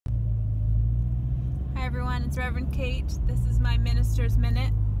Hi everyone, it's Reverend Kate. This is my Minister's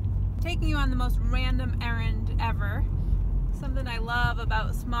Minute. Taking you on the most random errand ever. Something I love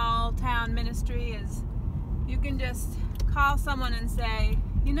about small town ministry is you can just call someone and say,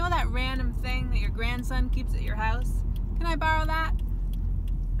 you know that random thing that your grandson keeps at your house? Can I borrow that?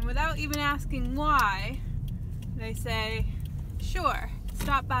 And without even asking why, they say, sure,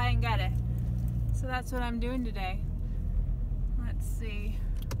 stop by and get it. So that's what I'm doing today. Let's see.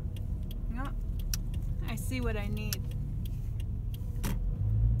 Oh, I see what I need.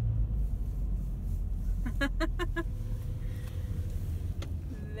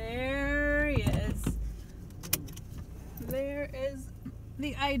 There he is. There is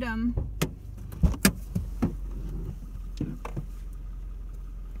the item.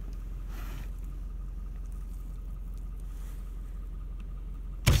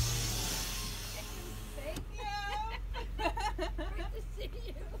 Thank you. Great to see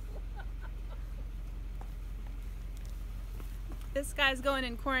you. This guy's going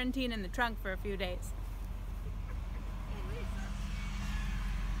in quarantine in the trunk for a few days.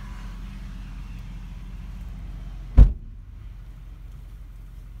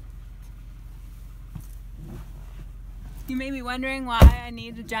 You may be wondering why I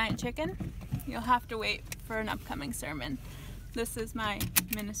need a giant chicken. You'll have to wait for an upcoming sermon. This is my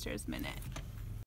Minister's Minute.